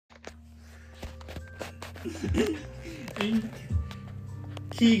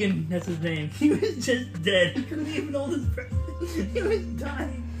Keegan, that's his name. He was just dead. He couldn't even hold his breath. He was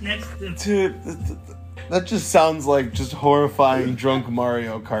dying next to him. Dude, that just sounds like just horrifying drunk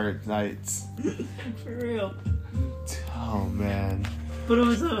Mario Kart nights. For real. Oh, man. But it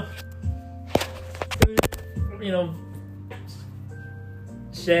was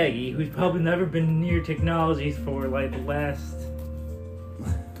Shaggy, who's probably never been near technology for like the last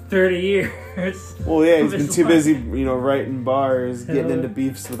 30 years. Well, yeah, he's been too busy, writing bars, getting into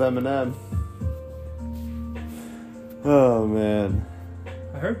beefs with Eminem. Oh, man.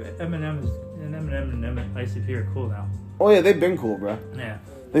 I heard Eminem and ICP are cool now. Oh, yeah, they've been cool, bro. Yeah.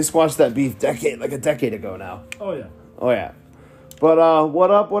 They squashed that beef a decade ago now. Oh, yeah. Oh, yeah. But,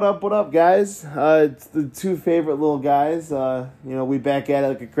 what up, guys? It's the two favorite little guys. We back at it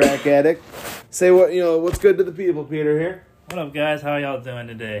like a crack addict. Say what's good to the people, Peter, here. What up, guys? How y'all doing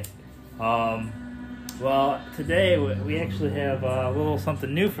today? Well, today we actually have a little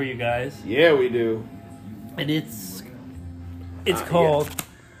something new for you guys. Yeah, we do. And it's called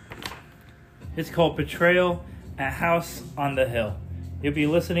Betrayal at House on the Hill. You'll be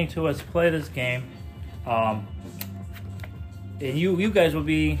listening to us play this game. And you guys will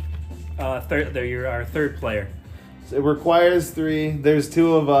be you're our third player. So it requires 3. There's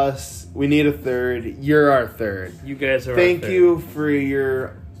 2 of us. We need a third. You're our third. You guys are Thank our third. you for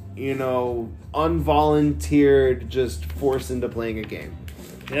your, unvolunteered just force into playing a game.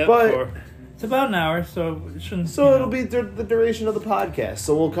 Yep, but it's about an hour, so it shouldn't... So it'll be the duration of the podcast.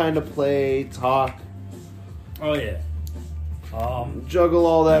 So we'll kind of play, talk. Oh, yeah. Juggle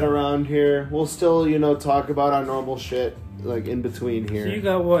all that around here. We'll still, talk about our normal shit, like, in between here.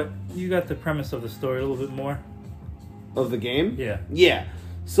 So you got the premise of the story a little bit more? Of the game? Yeah. Yeah.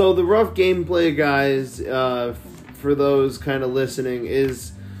 So the rough gameplay, guys, for those kind of listening,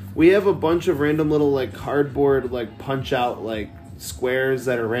 is we have a bunch of random little, like, cardboard, like, punch-out, like, squares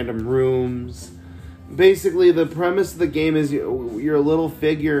that are random rooms. Basically, the premise of the game is you're a little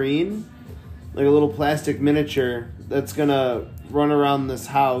figurine, like a little plastic miniature, that's gonna run around this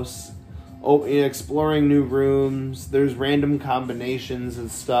house, exploring new rooms. There's random combinations and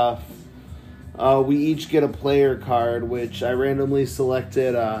stuff. We each get a player card, which I randomly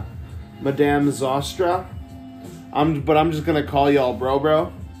selected Madame Zostra. But I'm just gonna call y'all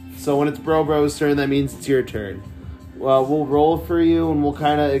Bro. So when it's Bro's turn, that means it's your turn. We'll roll for you, and we'll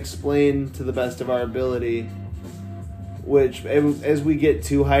kind of explain to the best of our ability. Which, as we get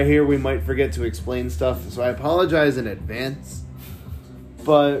too high here, we might forget to explain stuff. So I apologize in advance.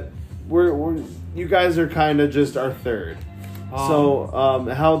 But you guys are kind of just our third. So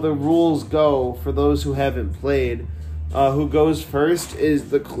how the rules go for those who haven't played, who goes first is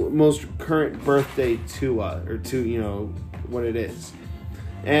the most current birthday to what it is.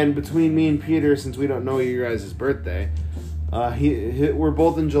 And between me and Peter, since we don't know your guys' birthday, we're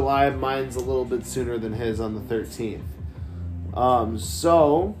both in July. Mine's a little bit sooner than his on the 13th.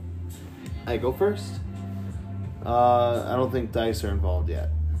 So I go first. I don't think dice are involved yet.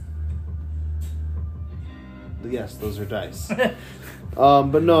 Yes, those are dice.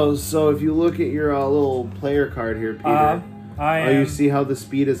 But no, so if you look at your little player card here, Peter, you see how the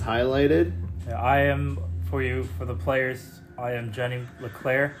speed is highlighted? I am, for the players, I am Jenny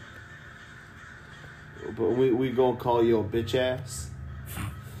LeClaire. But we gonna call you a bitch ass.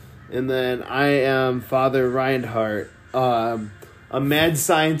 And then I am Father Reinhardt, a mad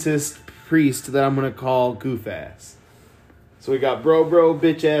scientist priest that I'm gonna call Goof Ass. So we got bro,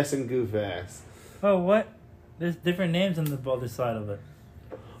 bitch ass, and Goof Ass. Oh, what? There's different names on the other side of it.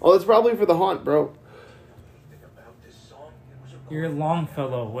 Oh, that's probably for the haunt, bro. You're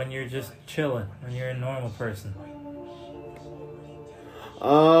Longfellow when you're just chilling, when you're a normal person.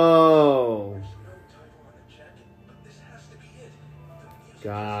 Oh.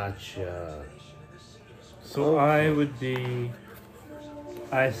 Gotcha. So I would be...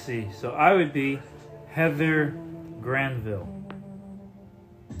 I see. So I would be Heather Granville.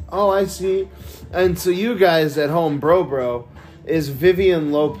 Oh, I see. And so you guys at home, bro, is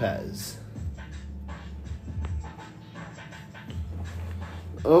Vivian Lopez.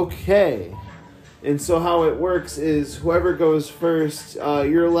 Okay. And so how it works is whoever goes first,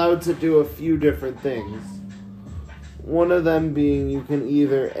 you're allowed to do a few different things. One of them being you can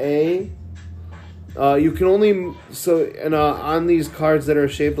either you can only, on these cards that are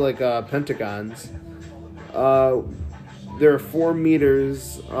shaped like pentagons, there are 4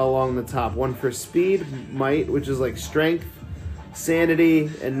 meters along the top. One for speed, might, which is like strength,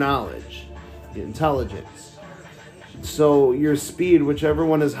 sanity, and knowledge, intelligence. So your speed, whichever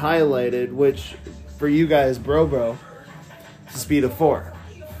one is highlighted, which for you guys, bro, is a speed of 4.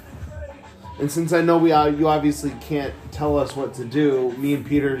 And since I know you obviously can't tell us what to do, me and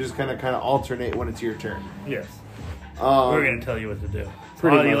Peter just kind of alternate when it's your turn. Yes. We're gonna tell you what to do. So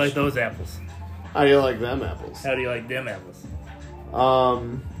how do you like those apples? How do you like them apples? How do you like them apples?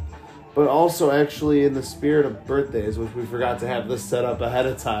 But also, actually, in the spirit of birthdays, which we forgot to have this set up ahead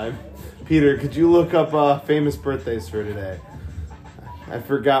of time, Peter, could you look up famous birthdays for today? I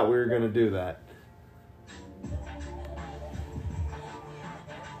forgot we were gonna do that.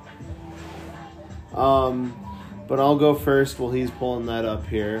 But I'll go first while he's pulling that up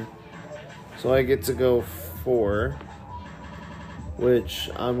here. So I get to go 4, which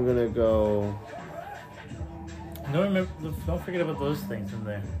I'm gonna go. Don't forget about those things in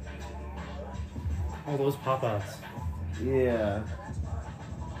there. All those pop-outs. Yeah.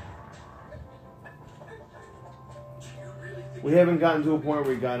 We haven't gotten to a point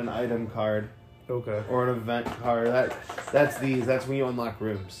where we got an item card. Okay. Or an event card. That's these. That's when you unlock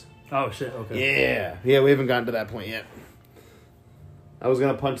rooms. Oh shit. Okay. Yeah. We haven't gotten to that point yet. I was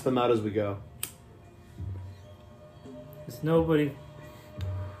gonna punch them out as we go. It's nobody.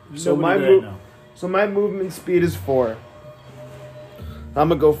 So my movement speed is 4. I'm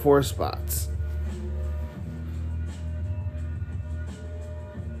gonna go 4 spots.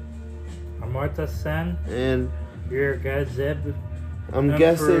 Amartya Sen. And Your Gazeb. I'm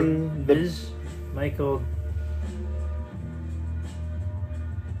guessing Michael.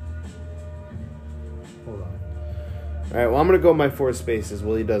 Hold on. Alright, well I'm gonna go my 4 spaces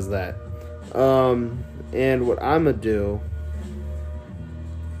while he does that. And what I'm gonna do,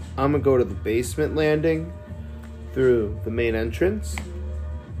 I'm gonna go to the basement landing through the main entrance.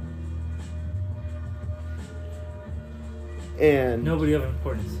 And Nobody of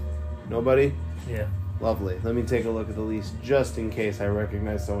importance. Nobody? Yeah. Lovely. Let me take a look at the list just in case I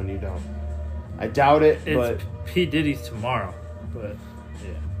recognize someone you don't. I doubt it, but It's P. Diddy's tomorrow, but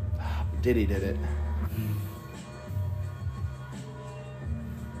yeah. Diddy did it.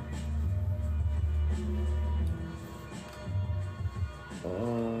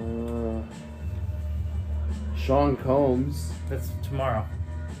 Sean Combs. That's tomorrow.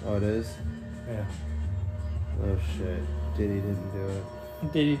 Oh, it is? Yeah. Oh, shit. Diddy didn't do it.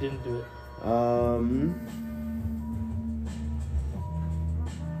 Diddy didn't do it.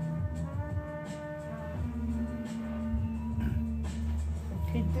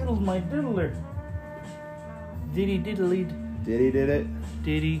 He diddled my diddler. Diddy diddled. Diddy did it?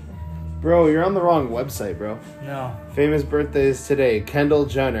 Diddy. Bro, you're on the wrong website, bro. No. Famous birthdays today. Kendall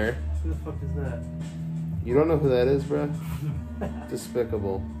Jenner. Who the fuck is that? You don't know who that is, bro?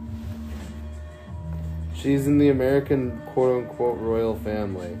 Despicable. She's in the American quote-unquote royal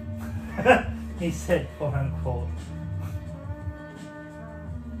family. He said quote unquote.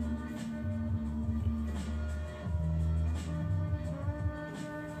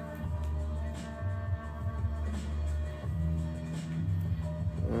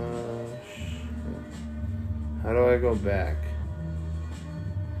 How do I go back?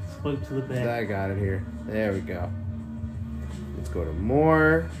 Spoke to the back. I got it here. There we go. Let's go to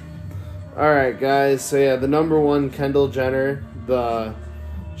more. Alright, guys. So, yeah, the number 1, Kendall Jenner.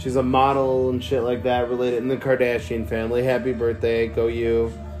 She's a model and shit like that related in the Kardashian family. Happy birthday. Go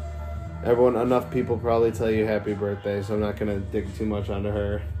you. Enough people probably tell you happy birthday, so I'm not going to dig too much onto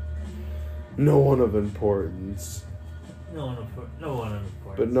her. No one of importance. No one of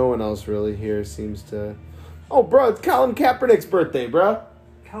importance. But no one else really here seems to... Oh, bro, it's Colin Kaepernick's birthday, bro.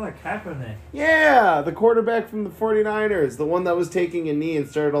 Colin Kaepernick? Yeah, the quarterback from the 49ers. The one that was taking a knee and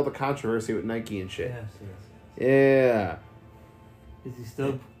started all the controversy with Nike and shit. Yes. Yeah. Is he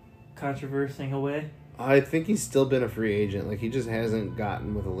still controversing away? I think he's still been a free agent. Like, he just hasn't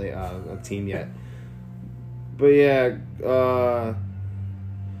gotten with a team yet. But yeah, go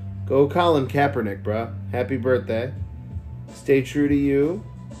Colin Kaepernick, bro. Happy birthday. Stay true to you.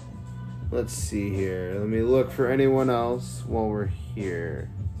 Let's see here. Let me look for anyone else while we're here.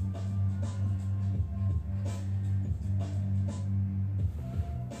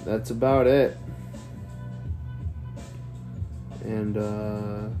 That's about it. And,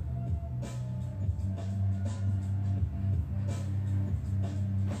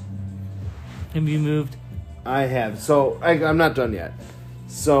 Have you moved? I have. So, I'm not done yet.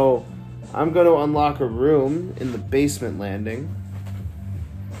 So, I'm going to unlock a room in the basement landing.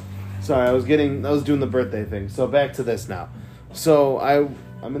 Sorry, I was doing the birthday thing. So, back to this now. So,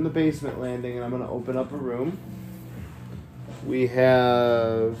 I'm in the basement landing, and I'm going to open up a room. We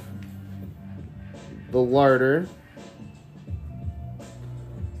have the larder.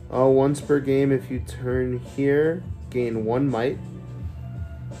 Once per game, if you turn here, gain 1 might.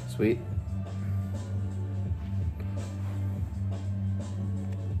 Sweet.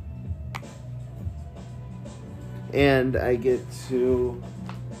 And I get to...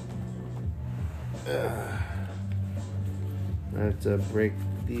 I have to break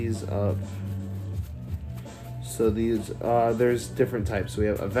these up. So these, there's different types. We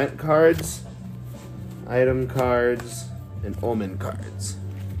have event cards, item cards, and omen cards.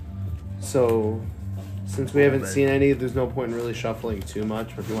 So, since we haven't seen any, there's no point in really shuffling too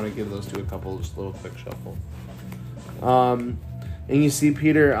much. But if you want to give those two a couple, just a little quick shuffle. And you see,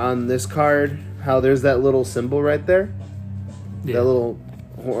 Peter, on this card, how there's that little symbol right there? Yeah. That little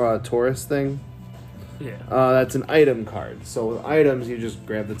Taurus thing? Yeah. That's an item card. So with items, you just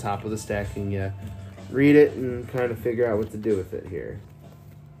grab the top of the stack and you read it and kind of figure out what to do with it here.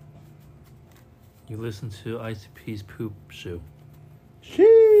 You listen to ICP's Poop Shoe.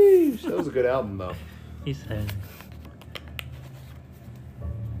 Sheesh! That was a good album, though. He said.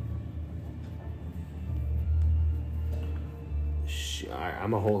 Alright,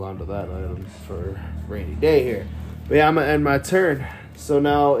 I'm going to hold on to that item for a rainy day here. But yeah, I'm going to end my turn. So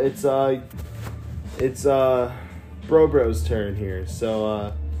now it's Bro-Bro's turn here.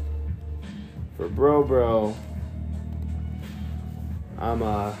 So, for Bro-Bro, I'm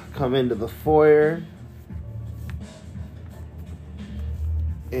come into the foyer.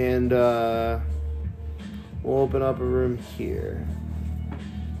 And, we'll open up a room here.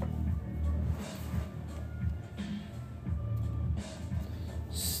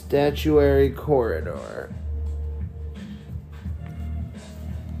 Statuary corridor.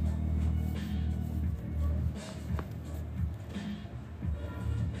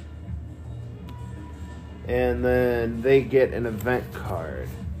 And then they get an event card.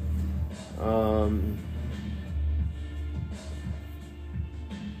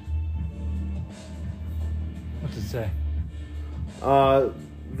 What's it say? The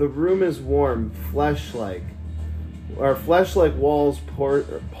room is warm, flesh-like. Our flesh-like walls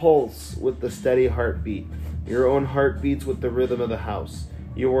pulse with the steady heartbeat. Your own heart beats with the rhythm of the house.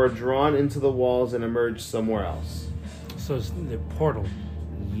 You are drawn into the walls and emerge somewhere else. So it's the portal.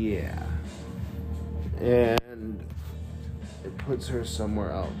 Yeah. And it puts her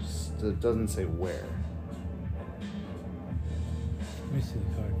somewhere else. It doesn't say where. Let me see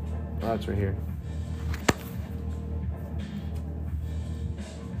the card. Oh, it's right here.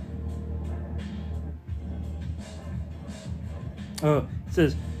 Oh, it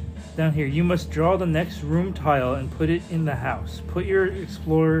says down here, you must draw the next room tile and put it in the house. Put your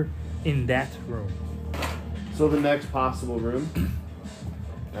explorer in that room. So the next possible room.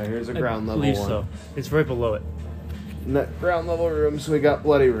 Alright, here's a ground level one. I one. believe so. It's right below it. Ground level room, so we got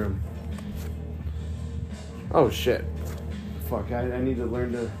bloody room. Oh shit. Fuck, I need to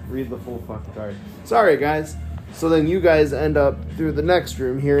learn to read the full fucking card. Sorry guys. So then you guys end up through the next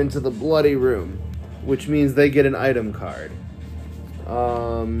room here into the bloody room, which means they get an item card.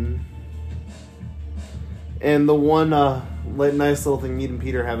 And the one nice little thing Mead and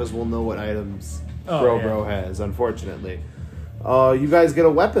Peter have is we'll know what items Bro has, unfortunately. You guys get a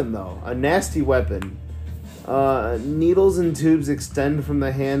weapon, though. A nasty weapon. Needles and tubes extend from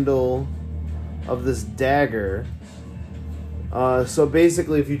the handle of this dagger. So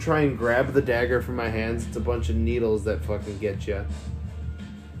basically, if you try and grab the dagger from my hands, it's a bunch of needles that fucking get you.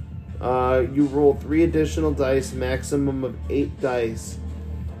 You roll 3 additional dice, maximum of 8 dice,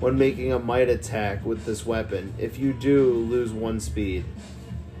 when making a might attack with this weapon. If you do, lose 1 speed.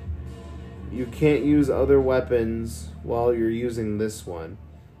 You can't use other weapons while you're using this one.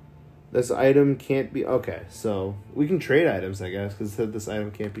 This item can't be... Okay, so we can trade items, I guess, because this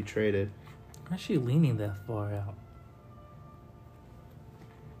item can't be traded. I'm actually leaning that far out.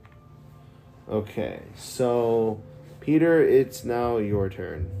 Okay, so Peter, it's now your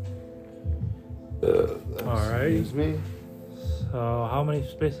turn. Alright. Excuse me. So how many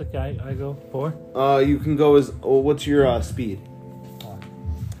space I go? 4? You can go as... what's your speed?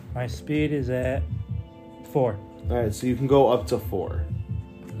 My speed is at 4. Alright, so you can go up to 4.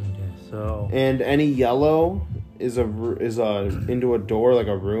 Okay, so... And any yellow is into a door, like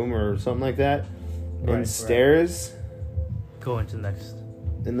a room or something like that. And stairs... Go into next.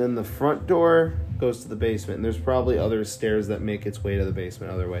 And then the front door goes to the basement. And there's probably other stairs that make its way to the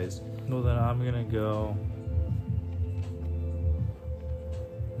basement other ways. Well, then I'm gonna go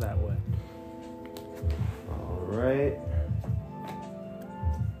that way. Alright.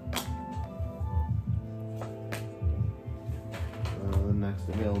 The next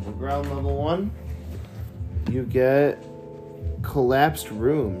available ground level one. You get collapsed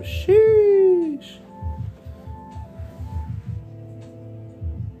room. Sheesh.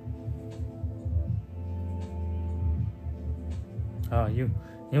 Oh, you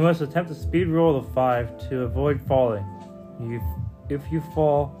must attempt a speed roll of 5 to avoid falling. If you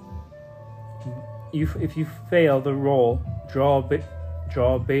fall, if you fail the roll, draw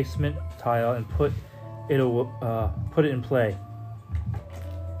a basement tile and put it in play.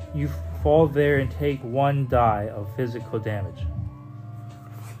 You fall there and take 1 die of physical damage.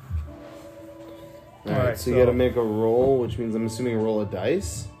 Alright, so you gotta make a roll, which means I'm assuming a roll of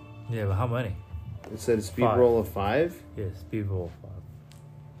dice. Yeah, but how many? It said a speed 5. roll of 5. Yeah, speed roll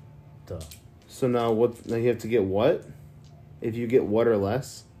 5. Duh. So now you have to get what? If you get what or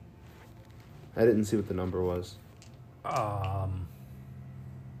less? I didn't see what the number was. Oh.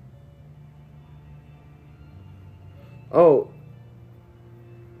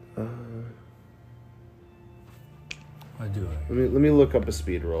 I do it. Let me look up a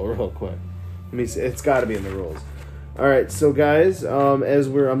speed roll real quick. Let me see. It's got to be in the rules. All right, so guys, as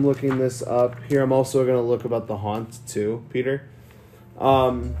I'm looking this up here, I'm also gonna look about the haunt too, Peter.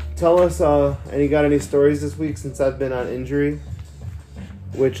 Tell us, you got any stories this week since I've been on injury?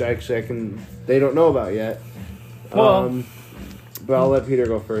 Which actually they don't know about yet. Well, but I'll let Peter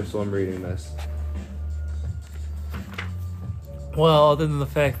go first while I'm reading this. Well, other than the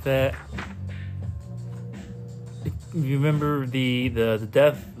fact that you remember the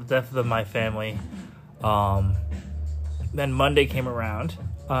death of my family, then Monday came around,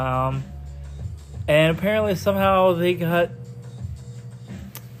 and apparently somehow they got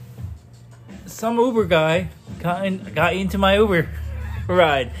some Uber guy got into my Uber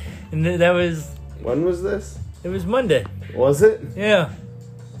ride, and that was. When was this? It was Monday. Was it? Yeah.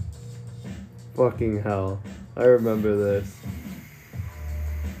 Fucking hell! I remember this.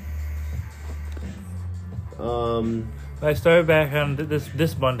 I started back on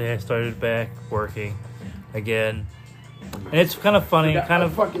this Monday. I started back working again, and it's kind of funny, kind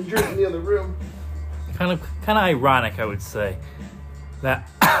of fucking drink in the other room. Kind of ironic, I would say, that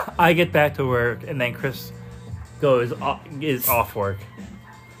I get back to work and then Chris is off work.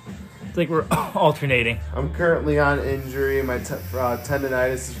 It's like we're alternating. I'm currently on injury. My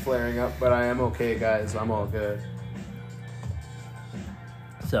tendonitis is flaring up, but I am okay, guys. I'm all good.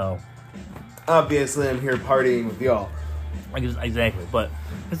 So, obviously, I'm here partying with y'all. Exactly. But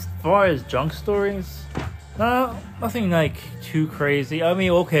as far as junk stories, nothing like too crazy. I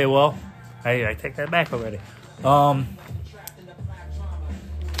mean, okay, well, I take that back already.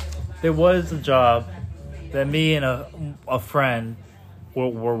 There was a job that me and a friend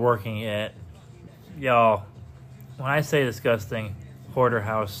were working at. Y'all, when I say disgusting, hoarder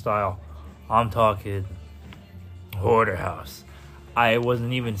house style, I'm talking hoarder house. I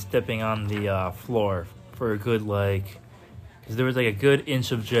wasn't even stepping on the floor for a good, because there was a good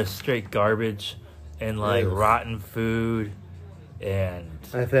inch of just straight garbage and rotten food, and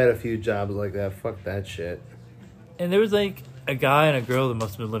I've had a few jobs like that. Fuck that shit. And there was a guy and a girl that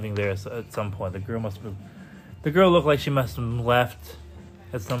must have been living there at some point. The girl looked like she must have left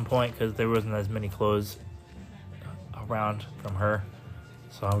at some point because there wasn't as many clothes around from her,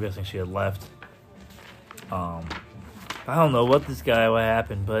 so I'm guessing she had left. I don't know what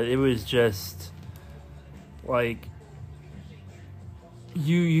happened, but it was just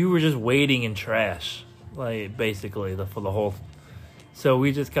you were just waiting in trash, basically for the whole. So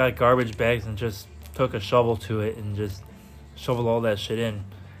we just got garbage bags and just took a shovel to it and just shoveled all that shit in.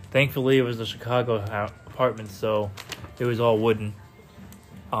 Thankfully, it was a Chicago apartment, so it was all wooden.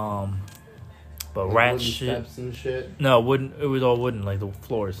 But rat wooden shit. Steps and shit. No, wooden. It was all wooden, like the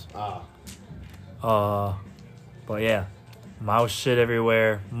floors. But yeah, mouse shit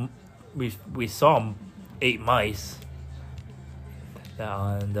everywhere. We saw 8 mice,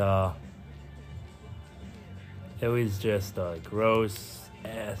 and it was just a gross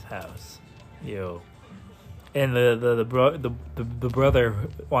ass house, yo. And the brother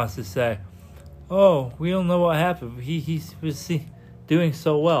wants to say, "Oh, we don't know what happened. He was doing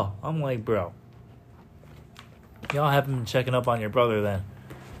so well." I'm like, bro, y'all haven't been checking up on your brother then.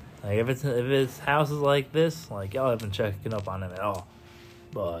 If his house is like this, y'all haven't been checking up on him at all.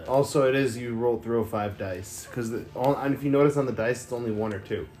 But also, it is you throw 5 dice because and if you notice on the dice, it's only 1 or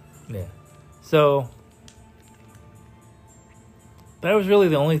 2. Yeah, so that was really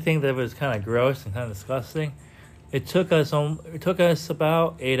the only thing that was kind of gross and kind of disgusting. It took us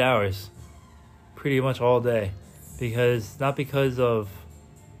about 8 hours, pretty much all day, not because of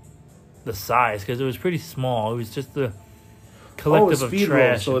the size, because it was pretty small. It was just the collective of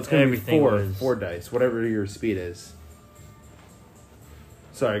trash. Roll, so it's going to be 4 dice, whatever your speed is.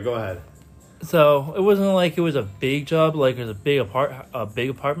 Sorry, go ahead. So it wasn't like it was a big job, like it was a big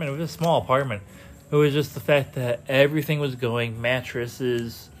apartment. It was a small apartment. It was just the fact that everything was going,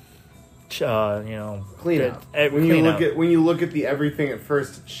 mattresses, clean out. When you look at the everything at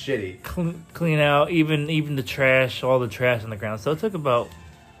first, it's shitty. Clean out, even the trash, all the trash on the ground. So it took about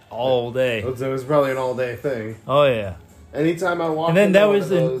all day. It was probably an all-day thing. Oh yeah. Anytime I walk And then into that one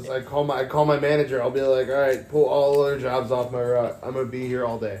was of those, I call my manager. I'll be like, all right, pull all other jobs off my route. I'm going to be here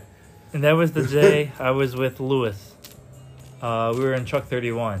all day. And that was the day I was with Lewis. We were in truck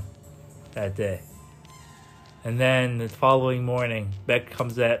 31 that day. And then the following morning, Beck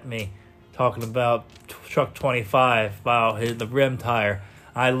comes at me talking about truck 25, about the rim tire.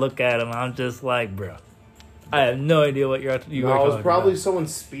 I look at him, I'm just like, bro, I have no idea what you're talking about. No, it was probably someone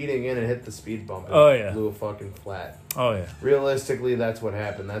speeding in and hit the speed bump and blew a fucking flat. Oh, yeah. Realistically, that's what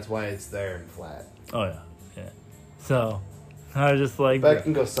happened. That's why it's there and flat. Oh, yeah. Yeah. So, I was just like... Beck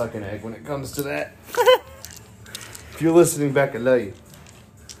can go suck an egg when it comes to that. If you're listening, Beck, I love you.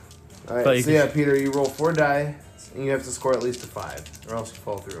 Alright, so yeah, Peter, you roll 4 die, and you have to score at least a 5, or else you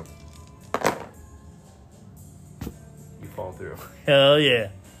fall through. You fall through. Hell yeah.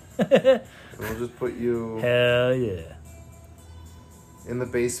 And we'll just put you... Hell yeah. In the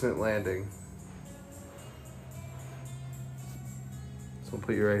basement landing. So we'll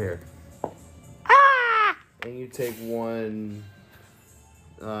put you right here. Ah! And you take 1...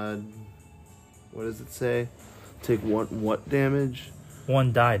 what does it say? Take what damage?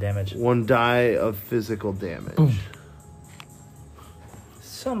 1 die damage. 1 die of physical damage. Boom.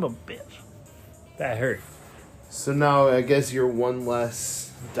 Son of a bitch. That hurt. So now I guess you're 1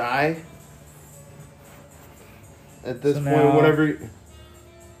 less die. At this point, whatever.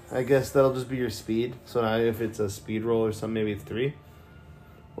 I guess that'll just be your speed. So now if it's a speed roll or something, maybe 3.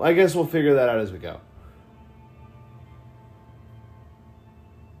 Well, I guess we'll figure that out as we go.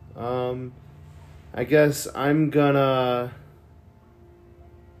 I guess I'm gonna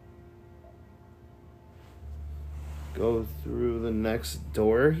go through the next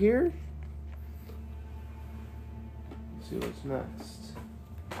door here. See what's next.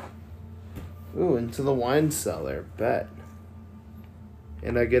 Ooh, into the wine cellar. Bet.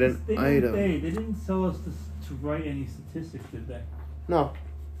 And I get an item. They didn't tell us to write any statistics, did they? No.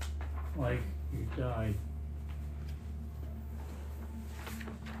 Like, you died.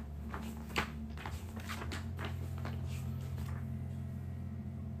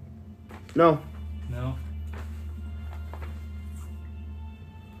 No. No?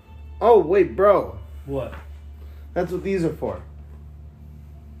 Oh, wait, bro. What? That's what these are for.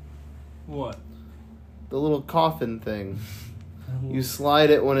 What? The little coffin thing. You slide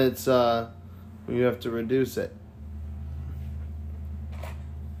it when it's, when you have to reduce it.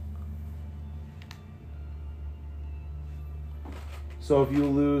 So if you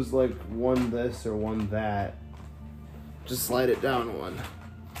lose, like, 1 this or 1 that, just slide it down 1.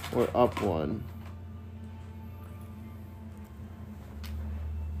 Or up 1.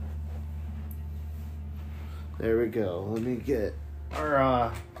 There we go. Let me get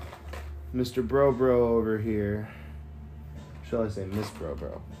our Mr. Bro over here. Shall I say Miss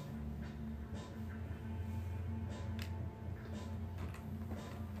Bro?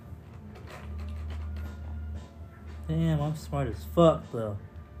 Damn, I'm smart as fuck, though.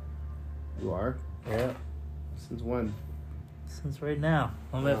 You are? Yeah. Since when? Since right now.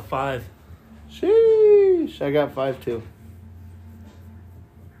 I'm at 5. Sheesh. I got 5 too.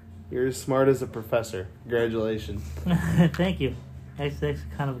 You're as smart as a professor. Congratulations. Thank you. That's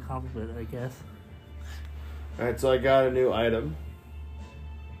kind of a compliment, I guess. Alright, so I got a new item.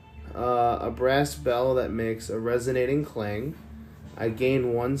 A brass bell that makes a resonating clang. I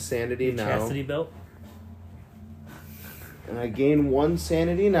gain 1 sanity now. Chastity belt? And I gain 1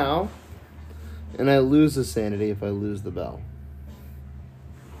 sanity now. And I lose a sanity if I lose the bell.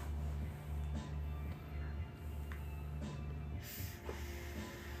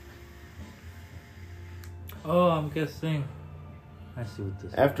 Oh, I'm guessing. I see what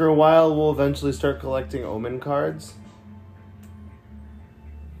this is. After a while, we'll eventually start collecting omen cards.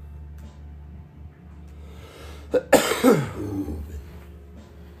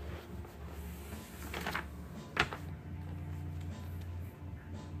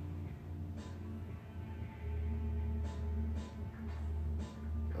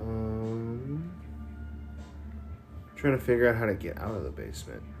 Trying to figure out how to get out of the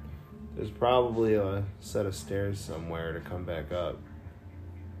basement. There's probably a set of stairs somewhere to come back up.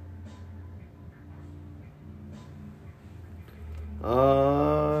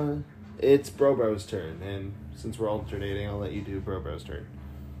 It's Brobro's turn, and since we're alternating, I'll let you do Brobro's turn.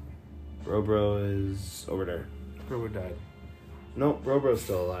 Brobro is over there. Brobro died. Nope, Brobro's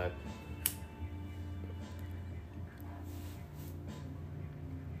still alive.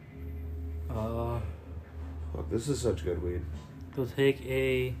 Fuck, this is such good weed. Go take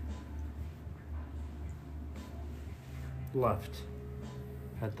a left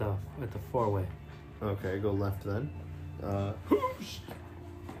at the 4-way. Okay, go left then.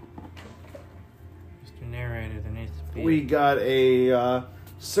 we got a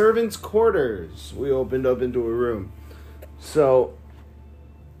servant's quarters. We opened up into a room. So,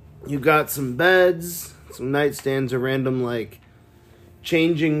 you got some beds, some nightstands, a random, like,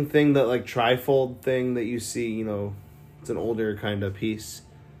 changing thing, that, like, trifold thing that you see, you know, it's an older kind of piece.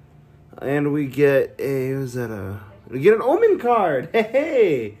 And we get we get an omen card.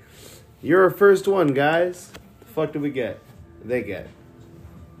 Hey! You're our first one, guys. The fuck did we get? They get.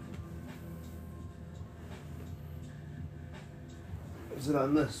 Is it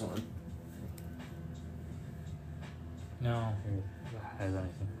on this one? No, it has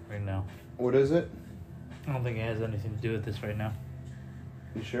anything right now. What is it? I don't think it has anything to do with this right now.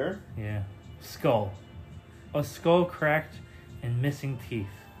 You sure? Yeah. Skull. A skull cracked and missing teeth.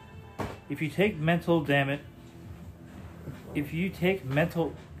 If you take mental damage, you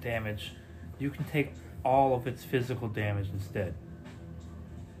can take all of its physical damage instead.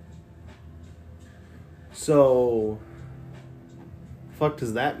 So, fuck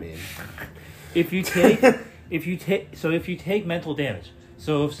does that mean? If you take mental damage.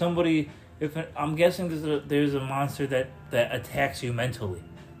 So I'm guessing there's a monster that attacks you mentally,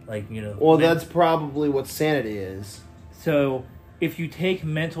 like, you know. Well, that's probably what sanity is. So if you take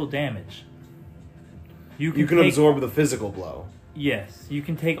mental damage, you can absorb the physical blow. Yes, you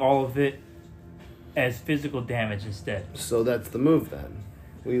can take all of it as physical damage instead. So that's the move then.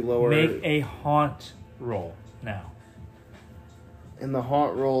 We lower. Make a haunt roll now. And the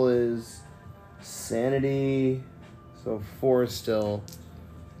haunt roll is sanity, so 4 still.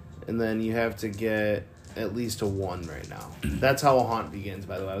 And then you have to get at least a 1 right now. That's how a haunt begins,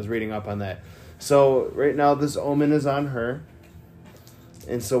 by the way. I was reading up on that. So right now this omen is on her.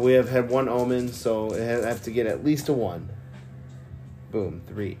 And so we have had 1 omen, so I have to get at least a 1. Boom,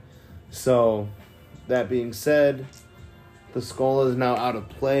 3. So that being said, the skull is now out of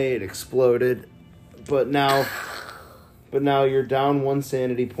play. It exploded. But now you're down 1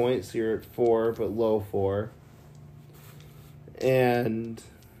 sanity point, so you're at 4, but low 4. And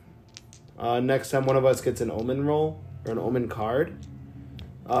next time one of us gets an omen roll, or an omen card,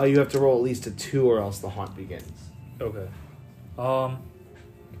 you have to roll at least a 2 or else the haunt begins. Okay. So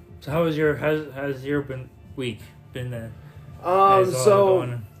how's your week been? Got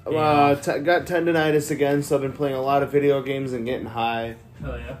tendonitis again, so I've been playing a lot of video games and getting high.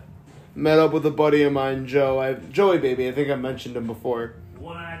 Oh yeah. Met up with a buddy of mine, Joey Baby. I think I mentioned him before.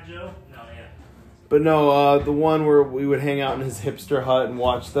 One-eyed Joe? No, yeah. But no, the one where we would hang out in his hipster hut and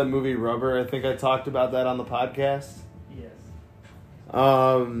watch that movie Rubber. I think I talked about that on the podcast. Yes.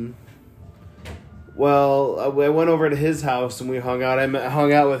 Well, I went over to his house and we hung out. I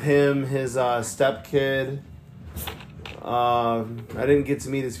hung out with him, his stepkid. I didn't get to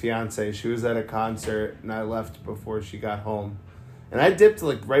meet his fiance. She was at a concert and I left before she got home. And I dipped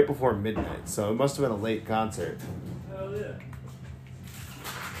like right before midnight, so it must have been a late concert. Oh yeah.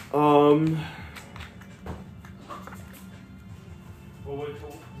 Well, do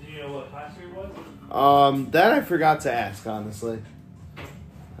you know what concert it was? That I forgot to ask, honestly.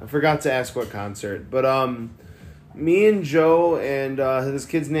 I forgot to ask what concert. But, me and Joe and, his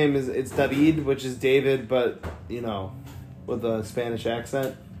kid's name it's David, which is David, but, you know, with a Spanish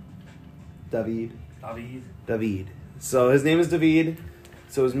accent. David. So his name is David.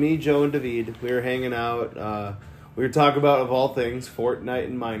 So it was me, Joe, and David. We were hanging out. We were talking about, of all things, Fortnite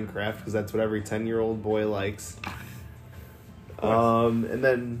and Minecraft, because that's what every 10-year-old boy likes. And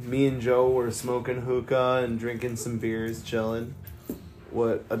then me and Joe were smoking hookah and drinking some beers, chilling.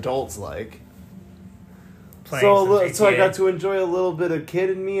 What adults like. So I got to enjoy a little bit of kid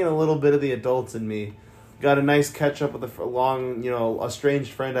in me and a little bit of the adults in me. Got a nice catch up with a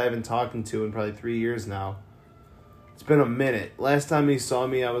estranged friend I haven't talked to in probably 3 years now. It's been a minute. Last time he saw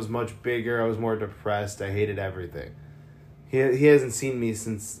me, I was much bigger. I was more depressed. I hated everything. He hasn't seen me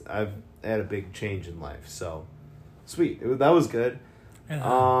since I've had a big change in life. So, sweet. That was good.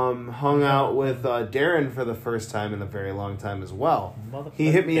 Hung out with Darren for the first time in a very long time as well.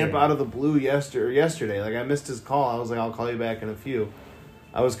 He hit me up out of the blue yesterday. Like, I missed his call. I was like, I'll call you back in a few.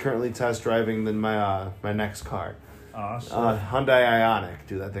 I was currently test driving my next car. Awesome. Hyundai Ioniq.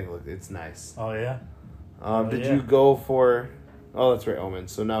 Dude, that thing it's nice. Oh yeah. Did you go for... Oh, that's right, Omen.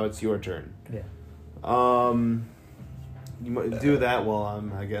 So now it's your turn. Yeah. You might do that while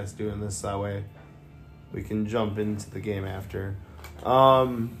I'm, I guess, doing this that way. We can jump into the game after.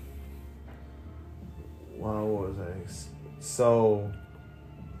 Well, what was I... So...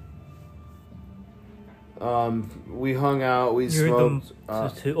 we hung out, we smoked...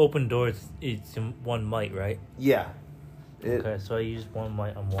 to open doors, it's one mic, right? Yeah. Okay, so I used one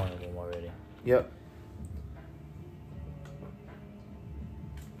mic on one of them already. Yep.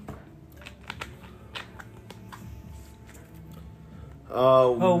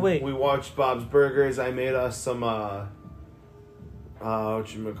 Oh, wait. We watched Bob's Burgers. I made us some,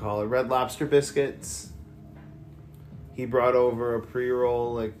 whatchamacallit, Red Lobster biscuits. He brought over a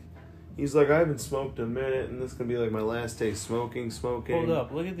pre-roll, like, he's like, I haven't smoked in a minute, and this is going to be like my last day smoking. Hold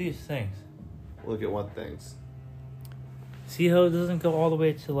up, look at these things. Look at what things? See how it doesn't go all the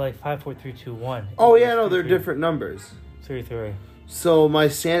way to like 5, 4, 3, 2, 1. Oh yeah, no, they're different numbers. 3, 3. So my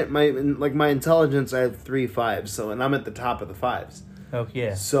intelligence, I have 3 5s. So, and I'm at the top of the 5s. Oh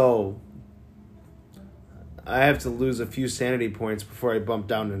yeah. So I have to lose a few sanity points before I bump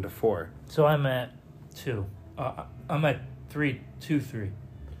down into 4. So I'm at 2. I'm at 3, 2, 3.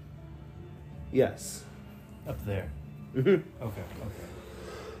 Yes. Up there. Mm-hmm. Okay.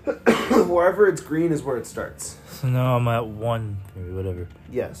 Wherever it's green is where it starts. So now I'm at 1, 3, whatever.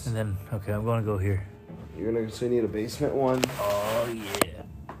 Yes. And then I'm gonna go here. So you need a basement one. Oh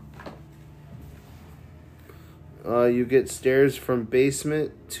yeah. You get stairs from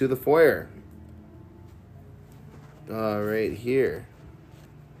basement to the foyer. Right here.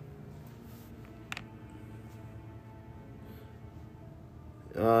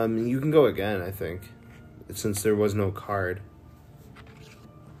 You can go again, I think, since there was no card.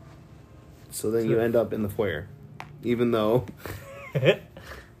 So then you end up in the foyer, even though.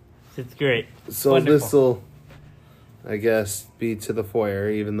 It's great. So this will, I guess, be to the foyer,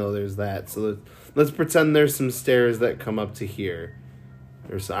 even though there's that. So let's pretend there's some stairs that come up to here.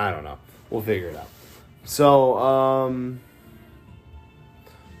 I don't know. We'll figure it out. So,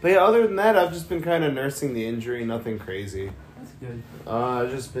 but yeah, other than that, I've just been kind of nursing the injury. Nothing crazy. That's good.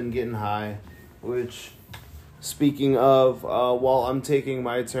 I've just been getting high, which, speaking of, while I'm taking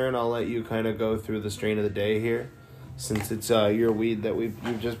my turn, I'll let you kind of go through the strain of the day here, since it's your weed that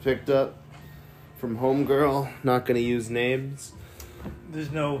you've just picked up from Homegirl. Not going to use names.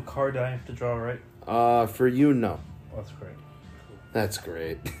 There's no card I have to draw, right? For you, no. Oh, that's great. Cool. That's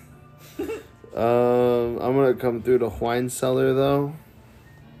great. I'm going to come through the wine cellar, though.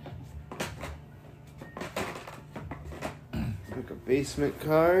 Pick a basement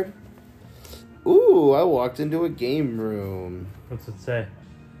card. Ooh, I walked into a game room. What's it say?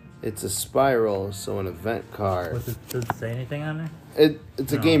 It's a spiral, so an event card. Does it say anything on there?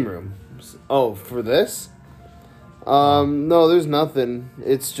 It's a game room. Oh, for this? No, there's nothing.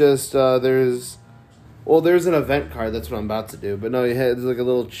 It's just, there's an event card. That's what I'm about to do. But no, there's like a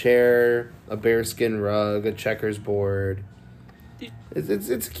little chair, a bearskin rug, a checkers board. It's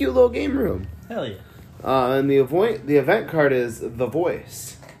a cute little game room. Hell yeah. And the event card is The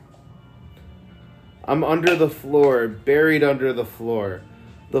Voice. I'm under the floor, buried under the floor.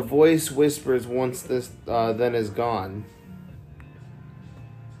 The voice whispers once this then is gone.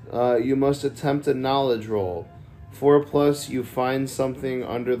 You must attempt a knowledge roll. 4+, you find something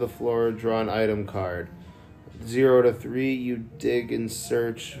under the floor, draw an item card. 0 to 3, you dig and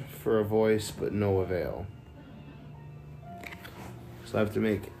search for a voice, but no avail. So I have to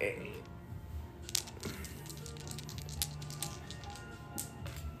make a.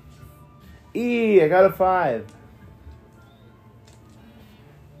 I got a 5.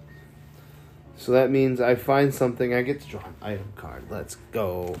 So that means I find something, I get to draw an item card. Let's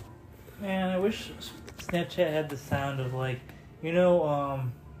go. Man, I wish Snapchat had the sound of like,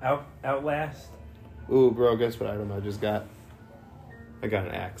 Outlast. Ooh, bro, guess what item I just got? I got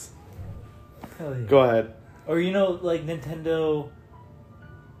an axe. Hell yeah. Go ahead. Or like Nintendo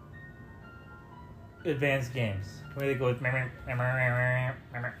advanced games where they go.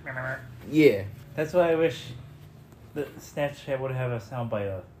 Yeah. That's why I wish the Snapchat would have a soundbite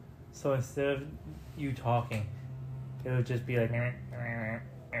of. So instead of you talking, it would just be like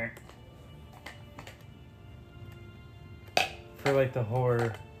for like the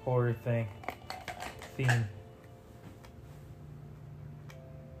horror theme.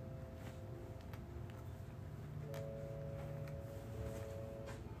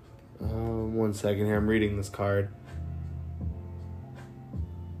 One second here. I'm reading this card.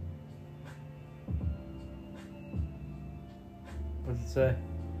 What's it say?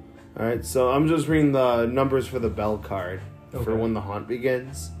 Alright, so I'm just reading the numbers for the bell card for Okay. when the haunt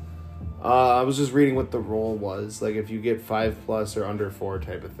begins. I was just reading what the roll was, like if you get 5+ or under 4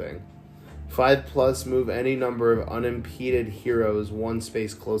 type of thing. 5+, move any number of unimpeded heroes 1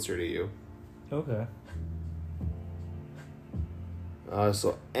 space closer to you. Okay.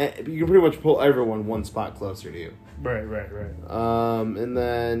 So you can pretty much pull everyone 1 spot closer to you. Right. And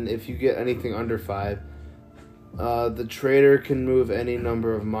then if you get anything under 5, the trader can move any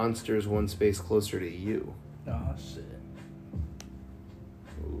number of monsters 1 space closer to you. Oh shit.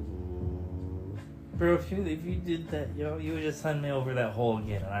 Ooh. Bro, if you did that, you would just send me over that hole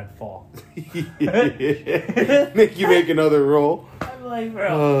again and I'd fall. Make you make another roll. I'm like, bro.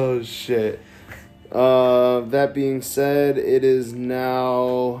 Oh, shit. That being said, it is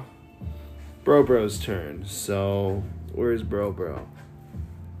now Bro-Bro's turn. So, where's Bro-Bro?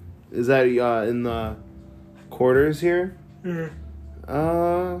 Is that in the quarters here? Yeah.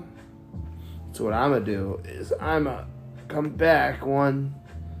 So what I'm gonna do is I'm gonna come back one.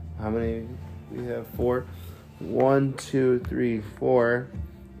 How many? We have 4. 1, 2, 3, 4,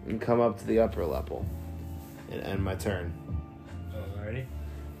 and come up to the upper level and end my turn. Alrighty.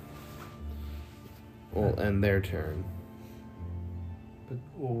 We'll end their turn. But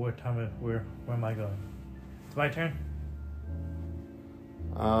what time? Where am I going? It's my turn.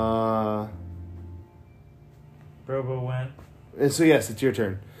 Brobo went. So yes, it's your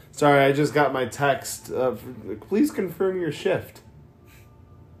turn. Sorry, I just got my text. Please confirm your shift.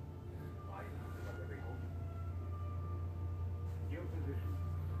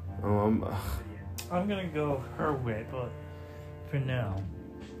 I'm gonna go her way, but for now,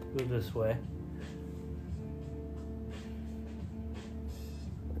 go this way.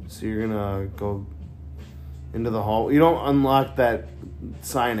 So you're gonna go into the hall. You don't unlock that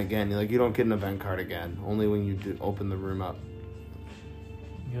sign again. You don't get an event card again. Only when you do open the room up.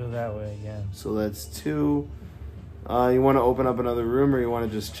 Go that way again. So that's 2. You want to open up another room, or you want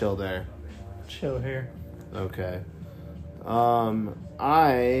to just chill there? Chill here. Okay.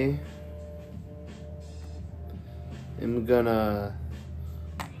 I am gonna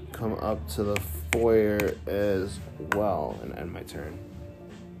come up to the foyer as well and end my turn.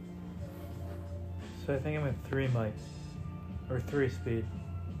 So I think I'm at 3 might. Or 3 speed.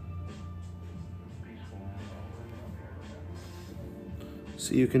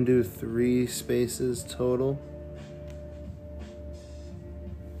 So you can do 3 spaces total.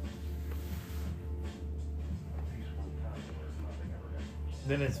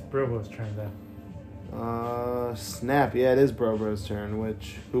 Then it's Brobo's turn then. Snap. Yeah, it is Bro-Bro's turn,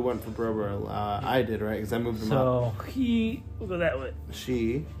 who went for Bro-Bro? I did, right? Because I moved him up. So he will go that way.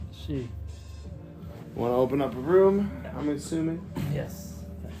 She. She. Want to open up a room, I'm assuming? Yes.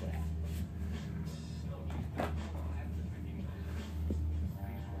 That way.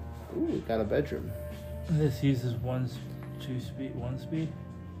 Ooh, got a bedroom. This uses 1 speed.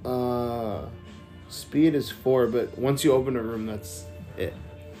 Speed is 4, but once you open a room, that's it.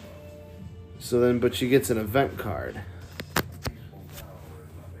 So then, but she gets an event card.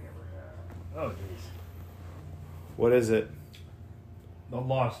 Oh jeez. What is it? The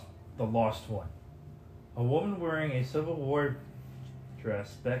lost one. A woman wearing a Civil War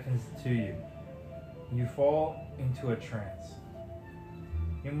dress beckons to you. You fall into a trance.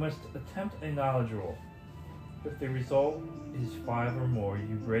 You must attempt a knowledge roll. If the result is 5 or more,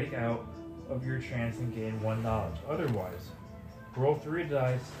 you break out of your trance and gain 1 knowledge. Otherwise, roll 3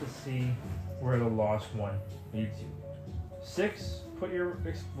 dice to see where the lost one leads you. 6, put your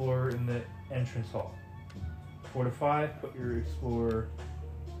explorer in the entrance hall. 4 to 5, put your explorer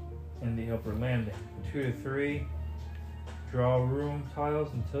in the upper landing. 2 to 3, draw room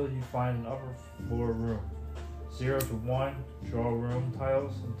tiles until you find an upper floor room. 0 to 1, draw room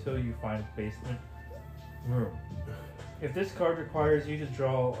tiles until you find basement room. If this card requires you to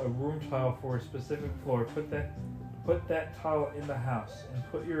draw a room tile for a specific floor, put that tile in the house and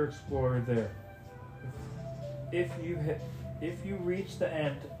put your explorer there. If you reach the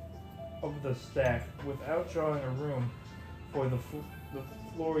end of the stack without drawing a room for the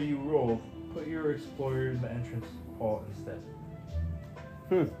floor you rolled, put your explorer in the entrance hall instead.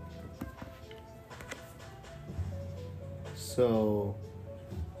 So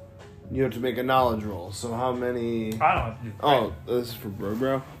you have to make a knowledge roll. So how many? I don't have to do that. Oh, this is for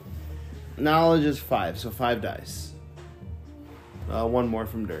Bro-Bro. Knowledge is 5, so 5 dice. 1 more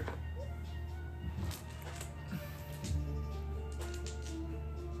from Dirk.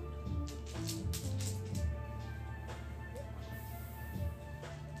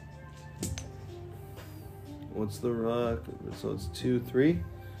 What's the so it's 2, 3.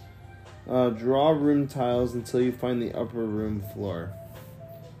 Draw room tiles until you find the upper room floor.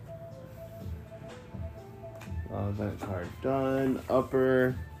 That card done.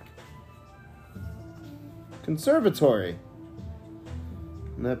 Upper conservatory.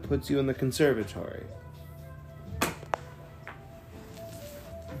 And that puts you in the conservatory.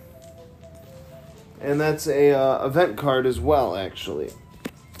 And that's a event card as well, actually.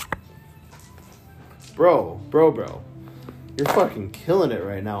 Bro. You're fucking killing it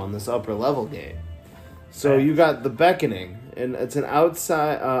right now in this upper level game. So you got the beckoning, and it's an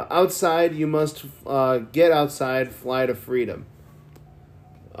outside you must get outside, fly to freedom.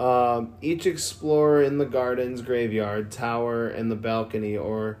 Each explorer in the gardens, graveyard, tower, and the balcony,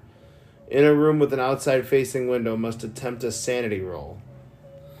 or in a room with an outside-facing window must attempt a sanity roll.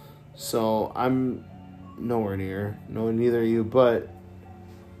 So I'm nowhere near. No, neither are you, but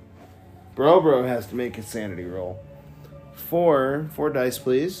Bro has to make a sanity roll. 4 dice,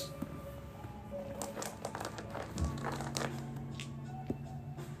 please.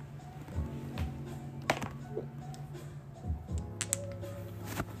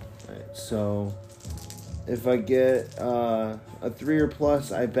 Alright, so if I get a 3 or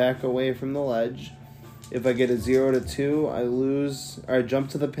plus, I back away from the ledge. If I get a 0 to 2, I lose, or I jump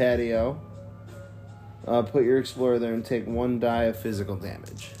to the patio. Put your explorer there and take 1 die of physical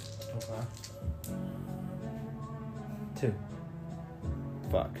damage. Okay. 2.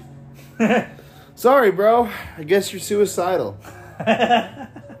 Fuck. Sorry, bro. I guess you're suicidal.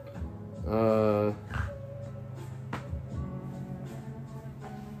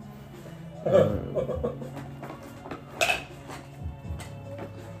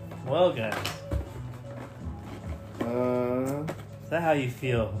 Well, guys. Is that how you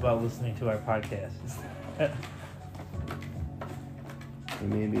feel about listening to our podcast?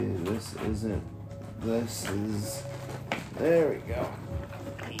 Maybe this isn't. This is. There we go.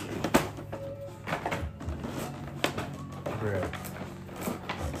 Bro.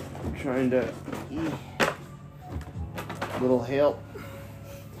 I'm trying to. Little help.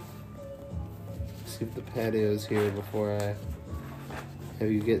 See if the patio's here before I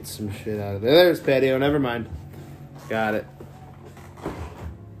have you get some shit out of there. There's patio. Never mind. Got it.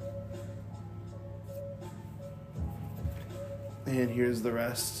 And here's the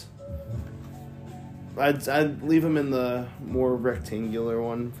rest. I'd leave them in the more rectangular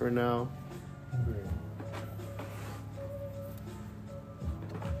one for now.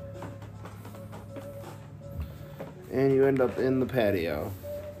 And you end up in the patio.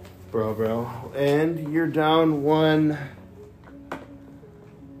 Bro. And you're down 1.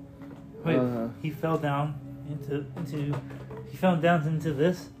 Wait, he fell down into he fell down into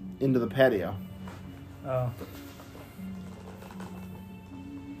this? Into the patio. Oh.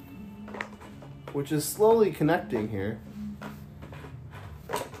 Which is slowly connecting here.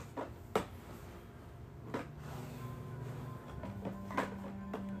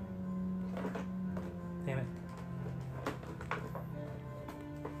 Damn it.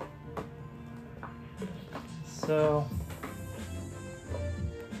 So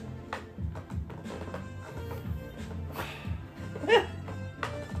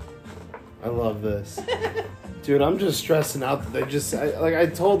I love this. Dude, I'm just stressing out that they just... I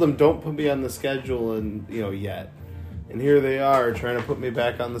told them, don't put me on the schedule and yet. And here they are, trying to put me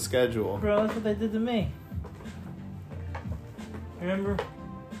back on the schedule. bro, that's what they did to me. Remember?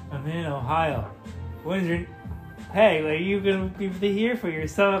 I'm in Ohio. When's your... Hey, are you going to be here for your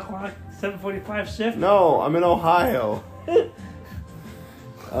 7:45 shift? No, I'm in Ohio.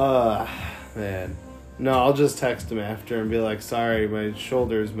 Man. No, I'll just text him after and be like, sorry, my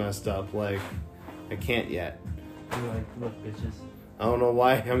shoulder's messed up. Like, I can't yet. You're like, look, bitches. I don't know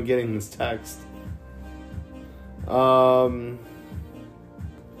why I'm getting this text.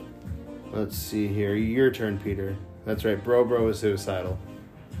 Let's see here. Your turn, Peter. That's right. Bro is suicidal.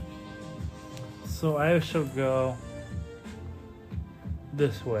 So I shall go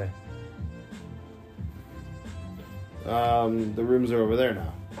this way. The rooms are over there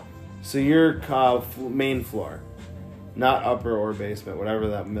now. So you're main floor. Not upper or basement, whatever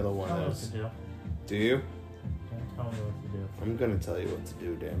that middle one Tell me what is. to do. Do you? Don't tell me what to do. I'm gonna tell you what to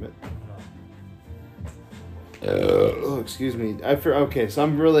do, damn it. No. Oh, excuse me. Okay, so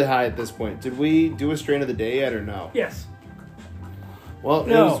I'm really high at this point. Did we do a strain of the day yet or no? Yes. Well,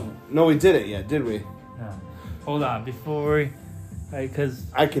 No. No, we didn't yet, did we? No. Hold on, before we... Because...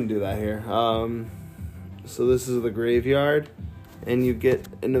 I can do that here. So this is the graveyard, and you get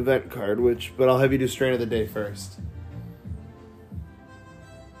an event card, but I'll have you do strain of the day first.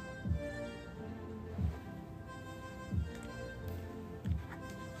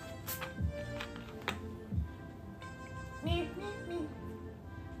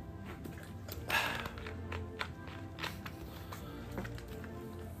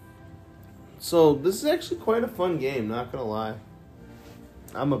 So this is actually quite a fun game, not gonna lie.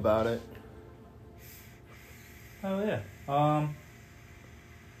 I'm about it. Oh, yeah.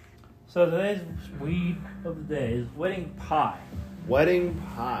 So today's weed of the day is wedding pie. Wedding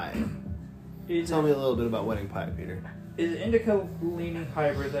pie. It's Tell me a little bit about wedding pie, Peter. Is an indica-leaning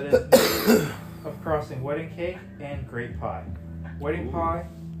hybrid that is made of crossing wedding cake and grape pie. Wedding pie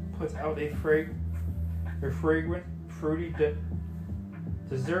puts out a fragrant, fruity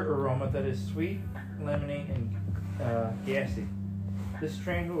dessert aroma that is sweet, lemony, and gassy. This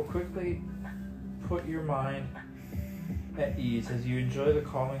strain will quickly put your mind at ease as you enjoy the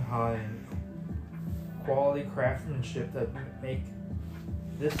calming high and quality craftsmanship that make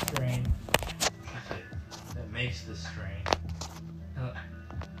this strain. That makes this strain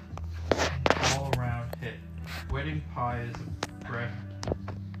all around hit. Wedding pie is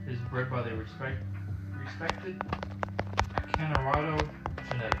bred by the respected Canerado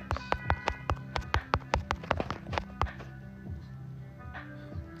genetics.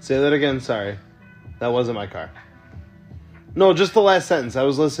 Say that again, sorry. That wasn't my car. No, just the last sentence. I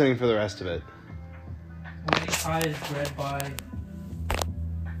was listening for the rest of it. Wedding pie is bred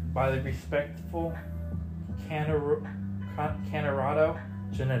by the respectful Canerado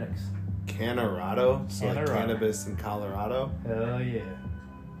genetics. Canerado? So like Canerado. cannabis in Colorado? Hell yeah.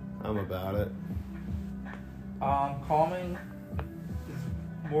 I'm about it. Calming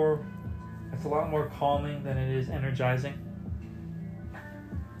is more. It's a lot more calming than it is energizing.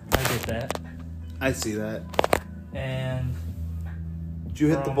 I get that. I see that. And Did you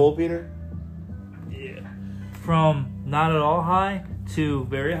hit the bull, Peter? yeah, from not at all high to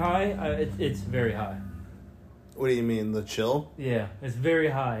very high, it's very high. What do you mean, the chill? Yeah, it's very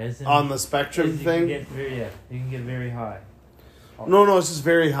high. As in, On the spectrum as you thing? can get you can get very high. No, it's just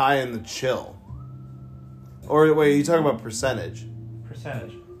very high in the chill. Or wait, you talking about percentage?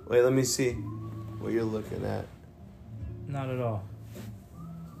 Percentage. Wait, let me see what you're looking at. Not at all.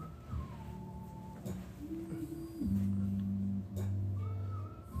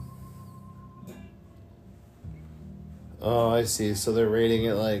 Oh, I see. So they're rating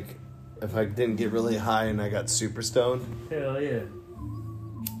it like if I didn't get really high and I got super stoned. Hell yeah.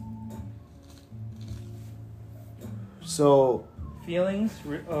 So Feelings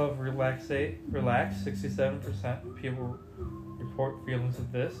of relax, 67%. People report feelings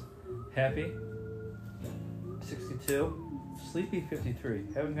of this. Happy, 62. Sleepy, 53.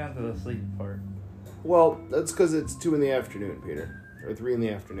 Haven't gotten to the sleepy part. well, that's because it's 2 in the afternoon, Peter, or 3 in the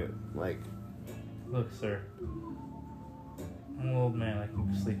afternoon. Like, Look, sir. I'm an old man. I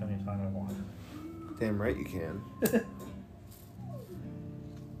can sleep anytime I want. damn right you can.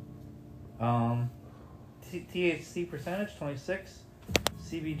 THC percentage, 26.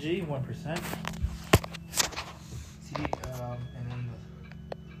 CBG, 1%. And then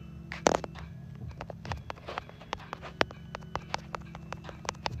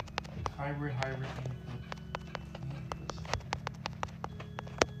the hybrid.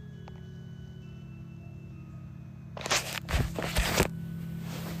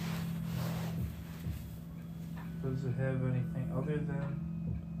 Does it have anything other than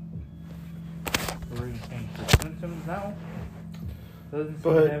or anything for symptoms now? Doesn't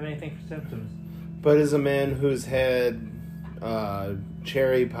seem But- to have anything for symptoms. But as a man who's had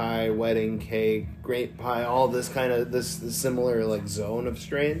cherry pie, wedding cake, grape pie, all this kind of this similar like zone of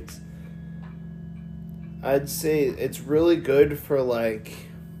strains, I'd say it's really good for like,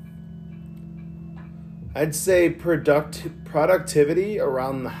 I'd say productivity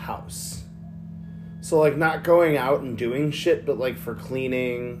around the house. So like not going out and doing shit, but like for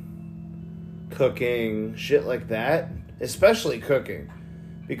cleaning, cooking, shit like that, especially cooking.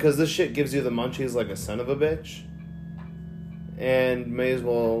 Because this shit gives you the munchies like a son of a bitch. And may as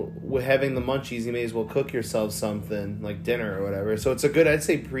well, with having the munchies, you may as well cook yourself something, like dinner or whatever. So it's a good, I'd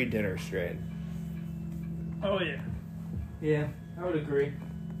say, pre-dinner strain. Oh, yeah. Yeah, I would agree.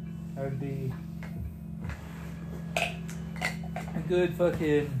 That would be a good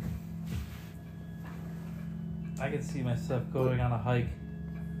fucking... I could see myself going on a hike.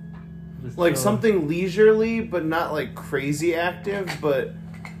 Just Like chilling. something leisurely, but not like crazy active, but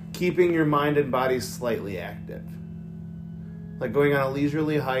keeping your mind and body slightly active. Like going on a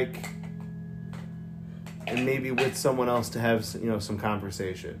leisurely hike and maybe with someone else to have, some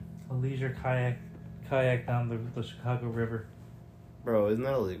conversation. A leisure kayak down the Chicago River. Bro, isn't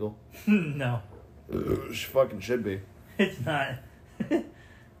that illegal? No, Fucking should be. it's not.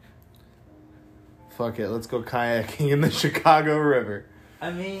 Fuck it, let's go kayaking in the Chicago River.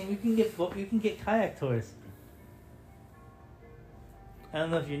 I mean, you can get kayak toys. I don't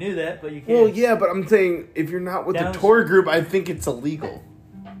know if you knew that, but you can. Well, yeah, but I'm saying if you're not with Down the tour group, I think it's illegal.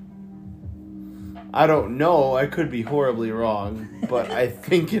 I don't know. I could be horribly wrong, but I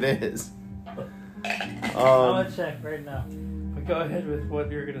think it is. I'm gonna check right now. But go ahead with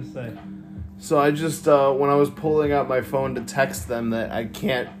what you're gonna say. So I just, when I was pulling out my phone to text them that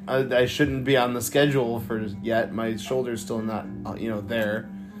I shouldn't be on the schedule for yet. My shoulder's still not, there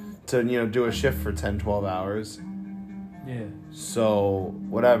to, do a shift for 10, 12 hours. Yeah. So,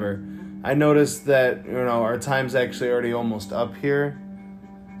 whatever. I noticed that, our time's actually already almost up here.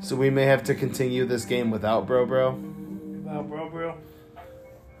 So we may have to continue this game without Bro. Wow, bro.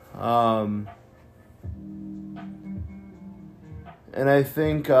 And I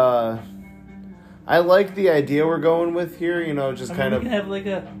think I like the idea we're going with here. You know, just kind we of. can have like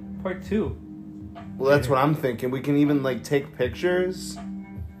a part 2. Well, that's what I'm thinking. We can even like take pictures,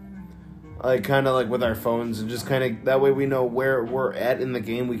 like kind of like with our phones, and just kind of that way we know where we're at in the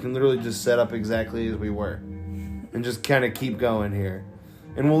game. We can literally just set up exactly as we were, and just kind of keep going here.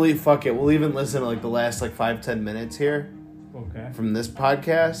 And we'll We'll even listen to like the last like 5-10 minutes here. Okay. From this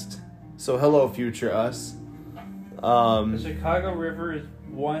podcast. So hello, future us. The Chicago River is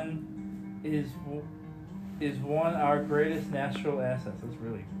one our greatest natural assets. That's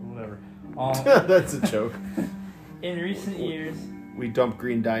really whatever. That's a joke. In recent years, we dump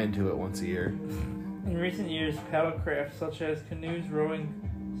green dye into it once a year. In recent years, paddlecraft such as canoes,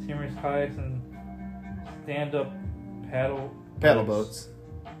 rowing, steamers, kayaks, and stand-up paddle boats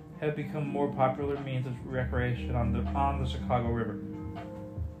have become more popular means of recreation on the Chicago River.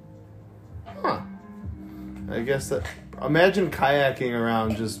 Huh. I guess that. Imagine kayaking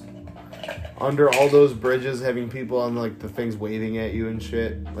around just under all those bridges, having people on like the things waving at you and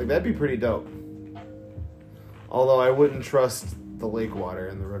shit. Like that'd be pretty dope. Although I wouldn't trust the lake water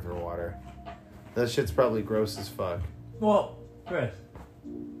and the river water. That shit's probably gross as fuck. Well, Chris,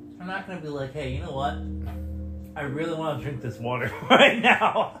 I'm not gonna be like, hey, you know what? I really want to drink this water right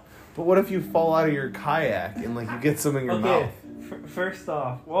now. But what if you fall out of your kayak and like you get some in your mouth? First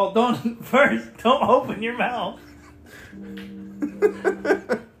off, don't open your mouth.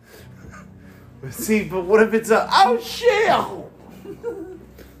 See, but what if it's a oh shit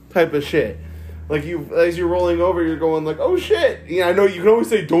type of shit? Like you, as you're rolling over, you're going like oh shit. Yeah, I know you can always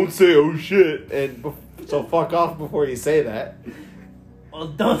say don't say oh shit, and so fuck off before you say that. Well,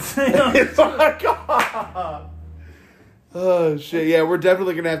 don't say oh shit. Fuck off. Oh shit! Yeah, we're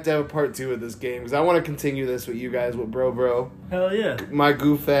definitely gonna have a part 2 of this game because I want to continue this with you guys with bro. Hell yeah! My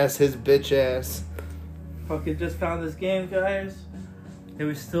goof ass, his bitch ass. Fucking just found this game, guys. It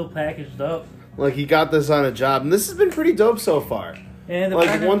was still packaged up. Like he got this on a job, and this has been pretty dope so far. And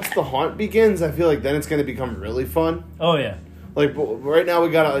like once the haunt begins, I feel like then it's gonna become really fun. Oh yeah. Like right now,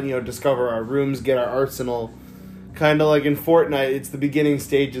 we gotta discover our rooms, get our arsenal. Kind of like in Fortnite, it's the beginning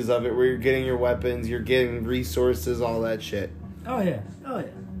stages of it where you're getting your weapons, you're getting resources, all that shit. Oh yeah.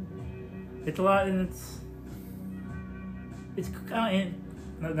 It's a lot, and it's kind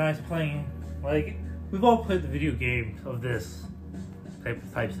of nice playing. Like we've all played the video games of this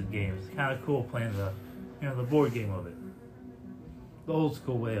types of games. It's kind of cool playing the board game of it, the old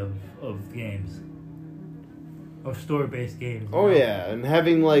school way of games, of story-based games. Oh yeah, and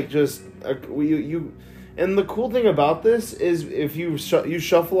having like just you. And the cool thing about this is if you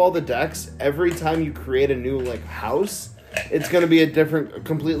shuffle all the decks, every time you create a new like house, it's going to be a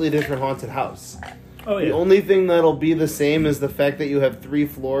completely different haunted house. Oh yeah. The only thing that'll be the same is the fact that you have 3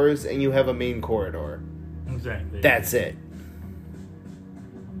 floors and you have a main corridor. Exactly. That's it.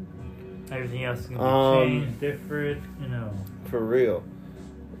 Everything else can be changed, different, For real.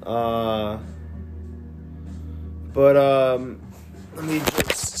 Let me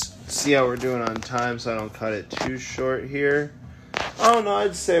just see how we're doing on time so I don't cut it too short here. Oh no,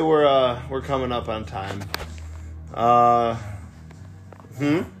 I'd say we're coming up on time.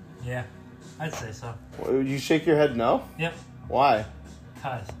 Yeah, I'd say so. You shake your head no? Yep. Why?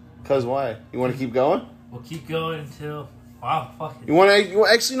 Cause why? You want to keep going? We'll keep going until fuck it. You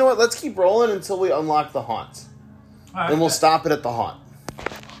actually, you know what? Let's keep rolling until we unlock the haunts. All right, and we'll stop it at the haunt.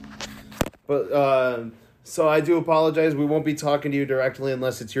 But so I do apologize. We won't be talking to you directly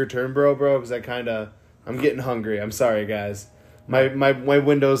unless it's your turn, bro, because I'm getting hungry. I'm sorry, guys. My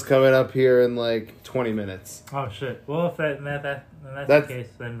window's coming up here in like 20 minutes. Oh shit. Well, if that's the case,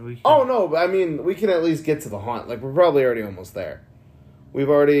 then we should... Oh no, but I mean, we can at least get to the haunt. Like we're probably already almost there. We've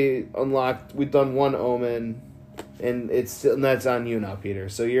already unlocked. We've done one omen, and that's on you now, Peter.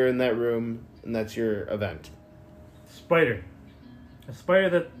 So you're in that room, and that's your event. Spider. A spider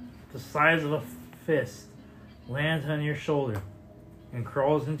that the size of a fist lands on your shoulder and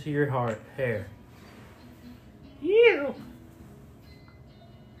crawls into your hair. Ew.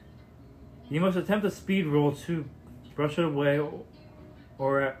 You must attempt a speed roll to brush it away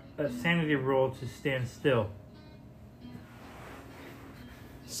or a sanity roll to stand still.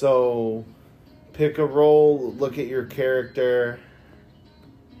 So, pick a roll, look at your character.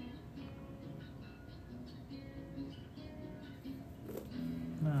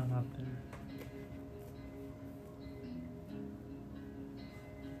 No, not there.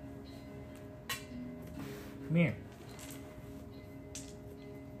 Come here.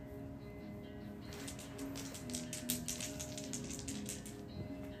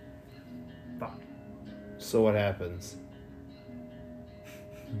 Fuck. So what happens?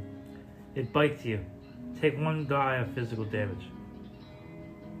 It bites you. Take 1 die of physical damage.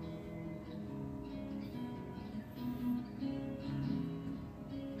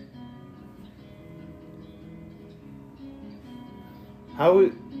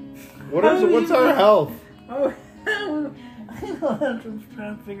 What's our health? Oh, I know. I'm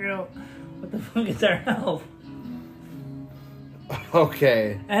trying to figure out what the fuck is our health.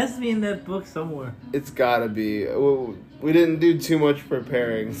 Okay. It has to be in that book somewhere. It's gotta be. We didn't do too much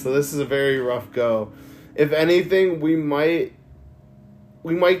preparing, so this is a very rough go. If anything, we'll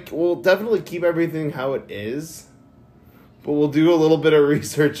definitely keep everything how it is, but we'll do a little bit of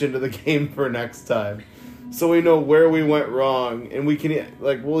research into the game for next time, so we know where we went wrong, and we can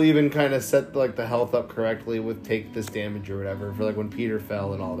we'll even kind of set the health up correctly with take this damage or whatever for when Peter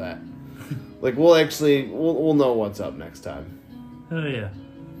fell and all that. We'll know what's up next time. Oh yeah,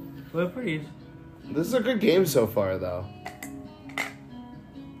 well, pretty easy. This is a good game so far, though.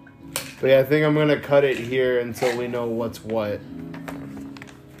 But yeah, I think I'm gonna cut it here until we know what's what.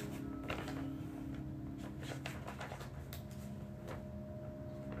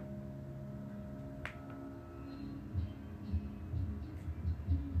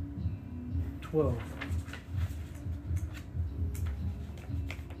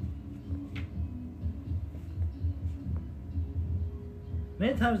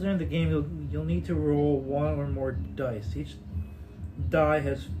 Many times during the game, you'll need to roll one or more dice. Each die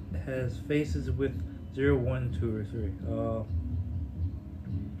has faces with 0, 1, 2, or 3.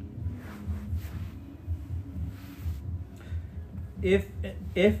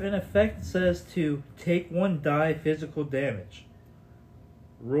 If an effect says to take 1 die physical damage,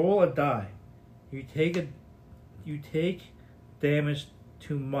 roll a die. You take damage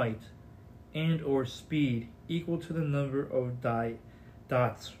to might and or speed equal to the number of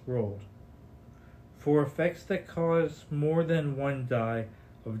dots rolled. For effects that cause more than 1 die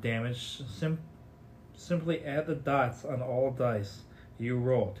of damage, simply add the dots on all dice you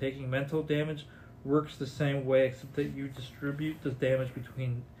roll. Taking mental damage works the same way, except that you distribute the damage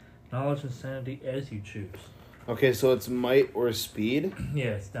between knowledge and sanity as you choose. Okay, so it's might or speed?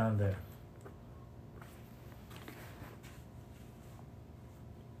 Yeah, it's down there.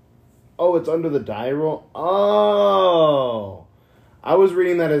 Oh, it's under the die roll? Oh! I was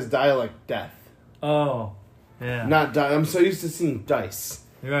reading that as die like death. Oh, yeah. Not die. I'm so used to seeing dice.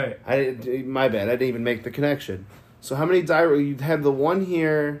 Right. My bad. I didn't even make the connection. So how many die roll? You had the one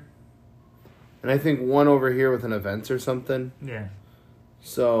here, and I think one over here with an event or something. Yeah.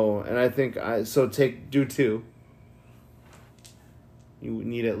 So, and I think do 2. You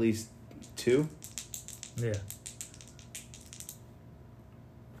need at least 2. Yeah.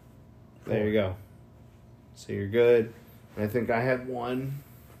 There you go. So you're good. And I think I had 1.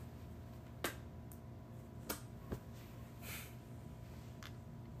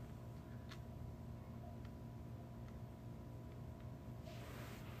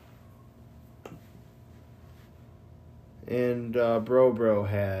 And Bro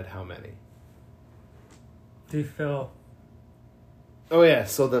had how many? He fell. Oh yeah,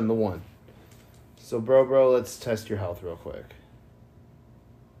 so then the 1. So Bro, let's test your health real quick.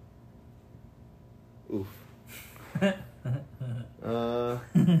 Oof.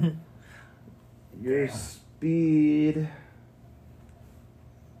 Your speed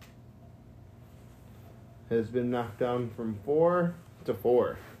has been knocked down from 4 to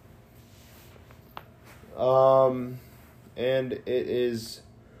 4. And it is,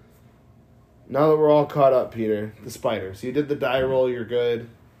 now that we're all caught up, Peter, the spider. So you did the die roll, you're good.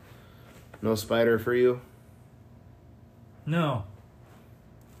 No spider for you? No.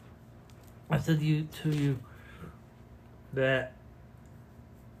 I said to you that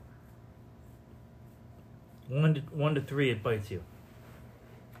 1 to 3 it bites you.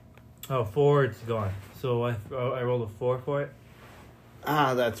 Oh, 4 it's gone. So I rolled a 4 for it.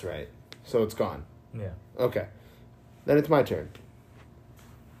 Ah, that's right. So it's gone. Yeah. Okay. Then it's my turn.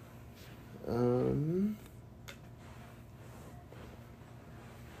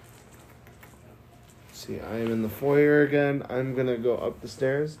 See, I am in the foyer again. I'm gonna go up the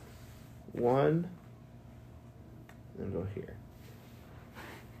stairs. 1. And go here.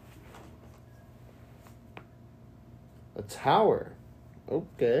 A tower.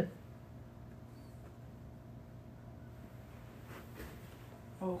 Okay.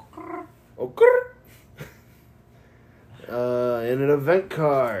 Okay. And an event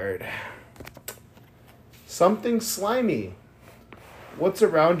card. Something slimy. What's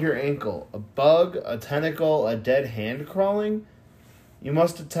around your ankle? A bug, a tentacle, a dead hand crawling? You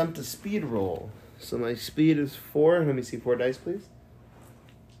must attempt a speed roll. So my speed is 4. Let me see 4 dice, please.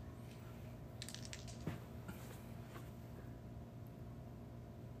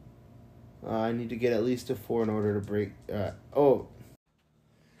 I need to get at least a 4 in order to break...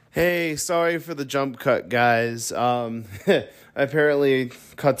 Hey, sorry for the jump cut, guys. Apparently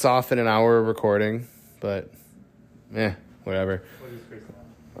cuts off in an hour of recording, but whatever.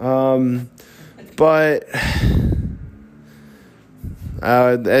 But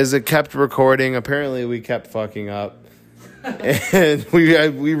as it kept recording, apparently we kept fucking up. And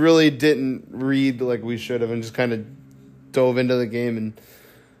we really didn't read like we should have and just kind of dove into the game and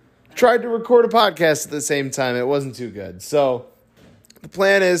tried to record a podcast at the same time. It wasn't too good. So the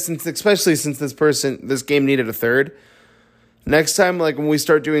plan is, especially since this game needed a third, next time, like when we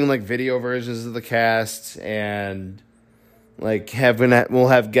start doing like video versions of the cast and like we'll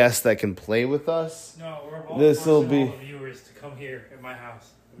have guests that can play with us. No, we're This will be all the viewers to come here at my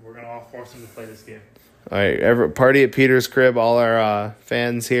house. And we're gonna all force them to play this game. all right. Party at Peter's crib. All our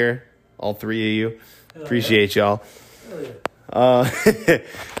fans here, all three of you, appreciate y'all.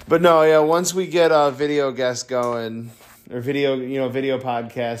 But no, yeah. Once we get a video guest going, or video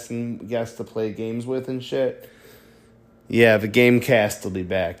podcast and guests to play games with and shit. Yeah, the game cast will be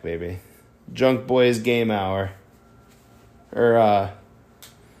back, baby. Junk Boys Game Hour. Or,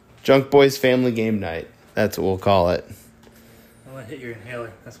 Junk Boys Family Game Night. That's what we'll call it. I'm gonna hit your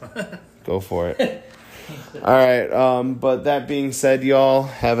inhaler. That's my... Go for it. All right, but that being said, y'all,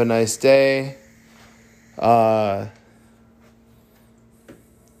 have a nice day.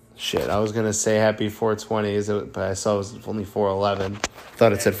 Shit, I was going to say happy 420, but I saw it was only 411.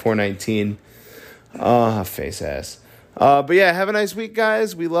 Thought it said 419. Face ass. But yeah, have a nice week,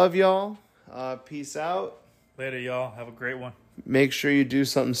 guys. We love y'all. Peace out. Later, y'all. Have a great one. Make sure you do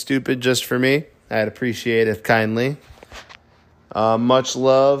something stupid just for me. I'd appreciate it kindly. Much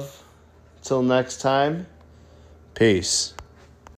love. Till next time. Peace.